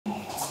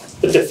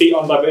The defeat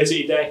on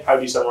Diversity Day, how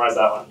do you summarise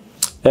that one?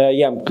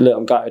 Yeah,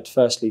 I'm gutted.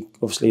 Firstly,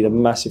 obviously, the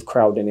massive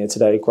crowd in here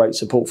today, great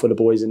support for the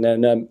boys. And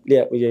then,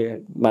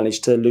 we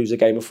managed to lose a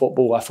game of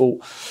football. I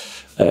thought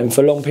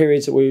for long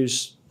periods that we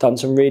was done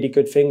some really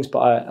good things, but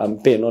I'm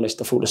being honest,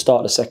 I thought the start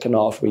of the second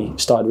half, we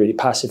started really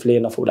passively,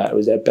 and I thought that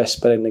was their best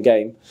spell in the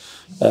game.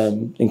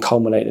 In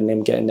culminating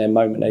them getting their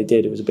moment they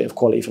did, it was a bit of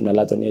quality from the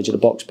lads on the edge of the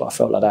box, but I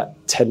felt like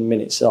that 10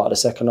 minutes start of the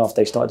second half,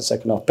 they started the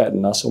second half better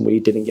than us, and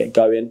we didn't get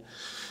going.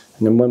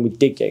 And then when we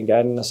did get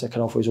going, in the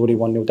second half, we was already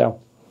 1-0 down.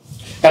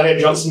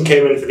 Elliot Johnson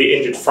came in for the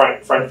injured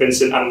Frank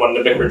Vincent and won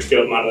the Vicarage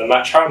Field Man of the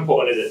Match. How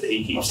important is it that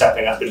he keeps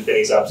stepping up in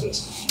Vinny's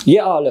absence?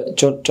 Yeah, look,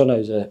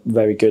 Jono's a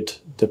very good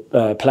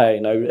player.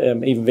 You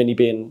know, even Vinny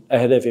being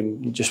ahead of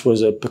him just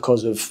was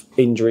because of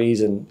injuries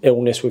and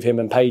illness with him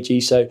and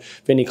Pagey. So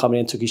Vinny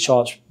coming in took his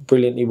chance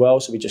brilliantly well.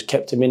 So we just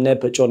kept him in there.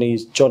 But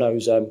Jono's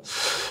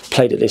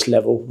played at this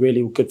level,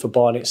 really good for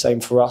Barnet,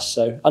 same for us.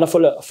 So, and I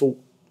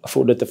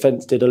thought the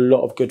defence did a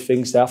lot of good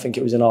things there. I think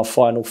it was in our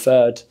final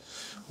third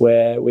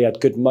where we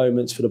had good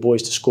moments for the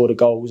boys to score the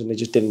goals, and they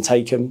just didn't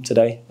take them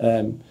today.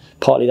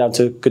 Partly down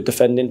to good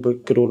defending,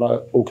 but good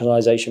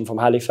organisation from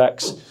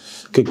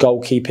Halifax, good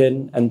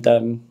goalkeeping,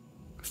 and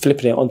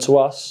flipping it onto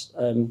us.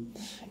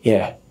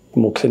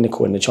 More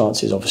clinical in the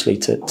chances, obviously,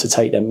 to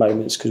take them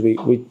moments, because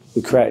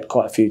we created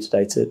quite a few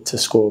today to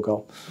score a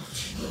goal.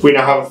 We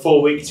now have a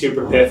full week to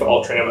prepare for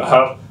Altrincham at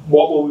home.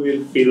 What will we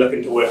be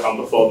looking to work on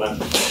before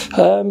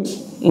then?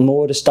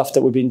 More of the stuff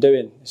that we've been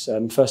doing. It's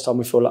first time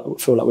we feel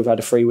like we've had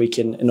a free week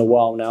in a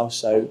while now.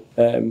 So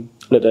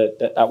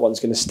that one's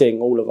going to sting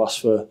all of us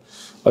for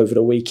over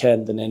the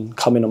weekend, and then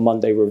come in on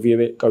Monday,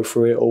 review it, go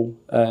through it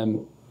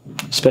all.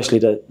 Especially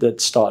the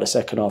start of the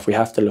second half, we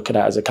have to look at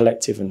that as a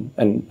collective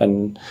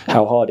and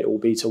how hard it will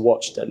be to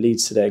watch that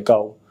leads to their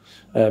goal.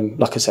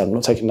 Like I said, I'm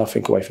not taking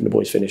nothing away from the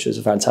boys' finish. It was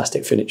a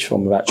fantastic finish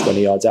from about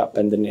 20 yards out,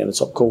 bending it in the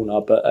top corner.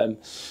 But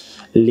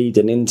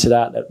leading into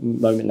that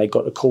moment they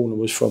got the corner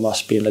was from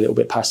us being a little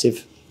bit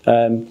passive.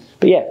 But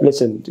yeah,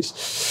 listen,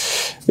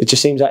 it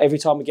just seems like every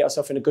time we get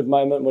ourselves in a good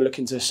moment, we're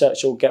looking to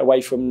search or get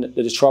away from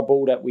the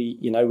trouble, that we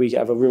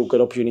have a real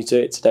good opportunity to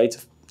do it today to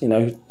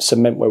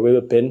cement where we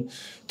have been.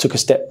 Took a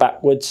step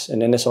backwards,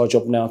 and then it's our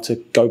job now to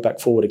go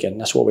back forward again.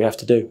 That's what we have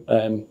to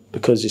do,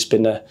 because it's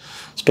been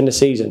a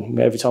season.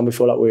 Every time we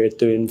feel like we're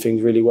doing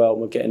things really well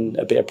and we're getting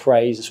a bit of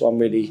praise, that's why I'm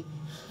really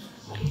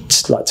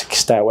just like to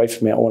stay away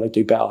from it. I want to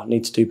do better. I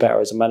need to do better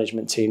as a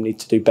management team. Need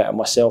to do better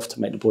myself to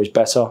make the boys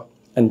better.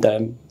 And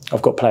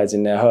I've got players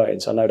in there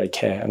hurting, so I know they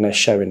care, and they're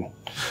showing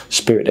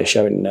spirit. They're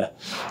showing in the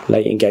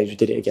late in games. We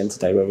did it again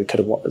today where we could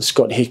have got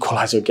the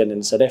equaliser again,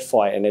 and so they're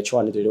fighting. They're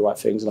trying to do the right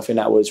things, and I think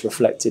that was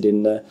reflected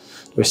in the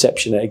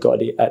reception that they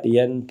got at the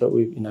end. But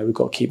we've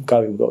got to keep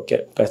going. We've got to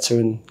get better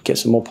and get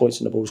some more points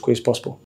in the ball as quick as possible.